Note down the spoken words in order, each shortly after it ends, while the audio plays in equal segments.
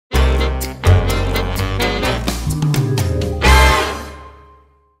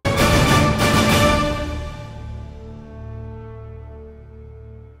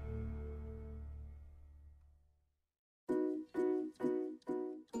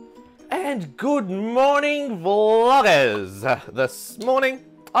And good morning, vloggers. This morning,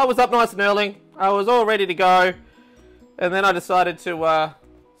 I was up nice and early. I was all ready to go. And then I decided to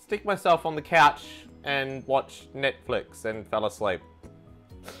stick myself on the couch and watch Netflix and fell asleep.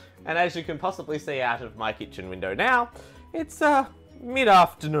 And as you can possibly see out of my kitchen window now, it's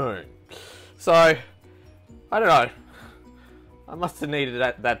mid-afternoon. So, I don't know. I must have needed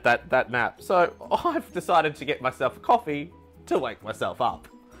that nap. So, I've decided to get myself a coffee to wake myself up.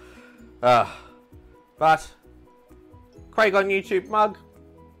 But Craig on YouTube mug.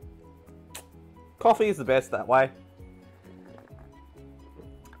 Coffee is the best that way.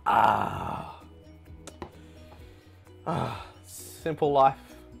 Simple life.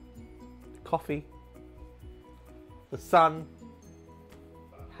 Coffee. The sun.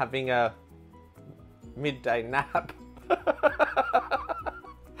 Having a midday nap.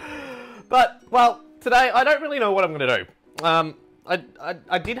 But, well, today I don't really know what I'm going to do.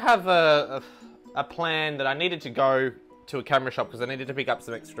 I did have a plan that I needed to go to a camera shop because I needed to pick up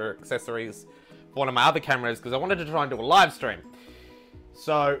some extra accessories for one of my other cameras because I wanted to try and do a live stream.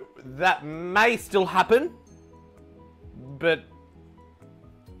 So that may still happen, but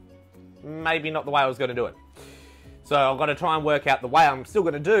maybe not the way I was going to do it. So I've got to try and work out the way I'm still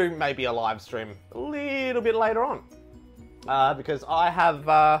going to do maybe a live stream a little bit later on. Because I have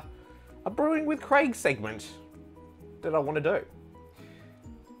a Brewing with Craig segment that I want to do.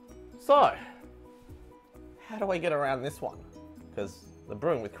 So, how do I get around this one? Because the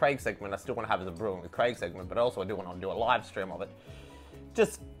Brewing with Craig segment I still want to have as a Brewing with Craig segment, but also I do want to do a live stream of it.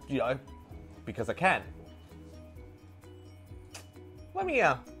 Just, you know, because I can. Let me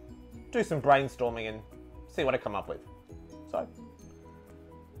do some brainstorming and see what I come up with. So,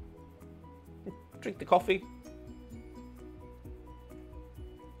 drink the coffee.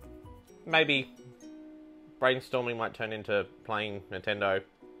 Maybe brainstorming might turn into playing Nintendo.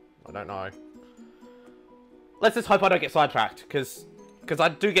 I don't know. Let's just hope I don't get sidetracked, because I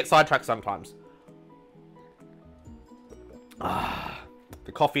do get sidetracked sometimes.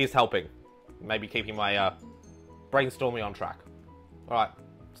 The coffee is helping. Maybe keeping my brainstorming on track. Alright,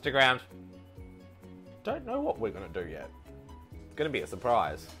 stick around. Don't know what we're going to do yet. It's going to be a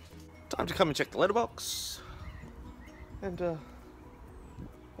surprise. Time to come and check the letterbox. And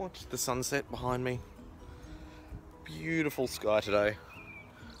watch the sunset behind me. Beautiful sky today.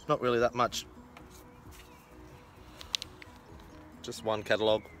 Not really that much. Just one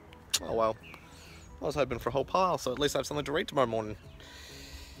catalogue. Oh well. I was hoping for a whole pile, so at least I have something to read tomorrow morning.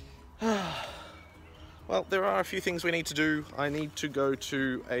 Well, there are a few things we need to do. I need to go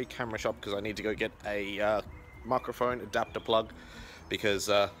to a camera shop because I need to go get a microphone adapter plug because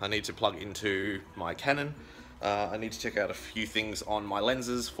I need to plug into my Canon. I need to check out a few things on my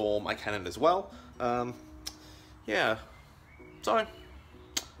lenses for my Canon as well. Yeah, so I'm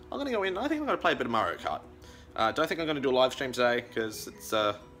going to go in. I think I'm going to play a bit of Mario Kart. Don't think I'm going to do a live stream today because it's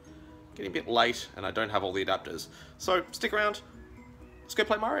getting a bit late and I don't have all the adapters. So stick around. Let's go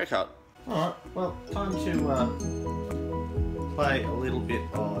play Mario Kart. Alright, well, time to play a little bit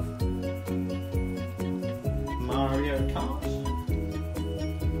of Mario Kart.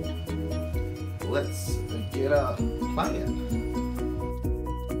 Let's get playing.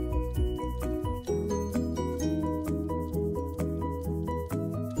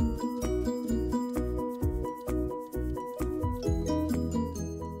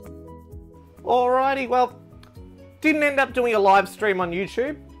 Alrighty, well, didn't end up doing a live stream on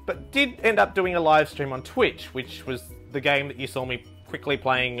YouTube, but did end up doing a live stream on Twitch, which was the game that you saw me quickly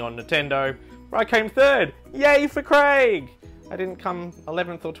playing on Nintendo, where I came third. Yay for Craig! I didn't come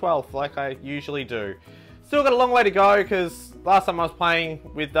 11th or 12th like I usually do. Still got a long way to go, because last time I was playing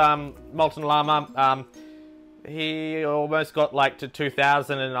with Molten Llama, he almost got like to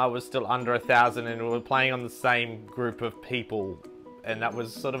 2,000 and I was still under 1,000 and we were playing on the same group of people, and that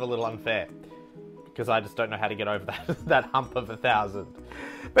was sort of a little unfair. Because I just don't know how to get over that hump of 1,000.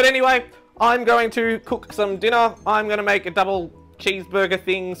 But anyway, I'm going to cook some dinner. I'm going to make a double cheeseburger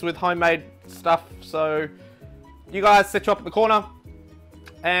things with homemade stuff. So you guys set you up in the corner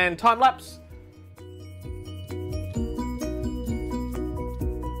and time lapse.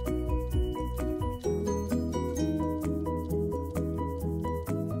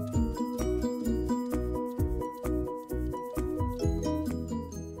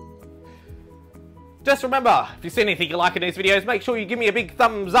 Just remember, if you see anything you like in these videos, make sure you give me a big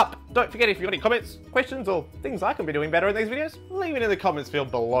thumbs up. Don't forget, if you've got any comments, questions, or things I can be doing better in these videos, leave it in the comments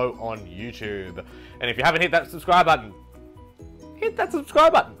field below on YouTube. And if you haven't hit that subscribe button, hit that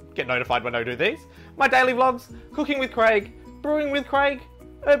subscribe button. Get notified when I do these. My daily vlogs, cooking with Craig, brewing with Craig,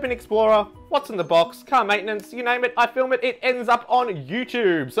 urban explorer, what's in the box, car maintenance, you name it, I film it, it ends up on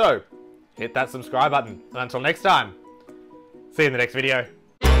YouTube. So, hit that subscribe button. And until next time, see you in the next video.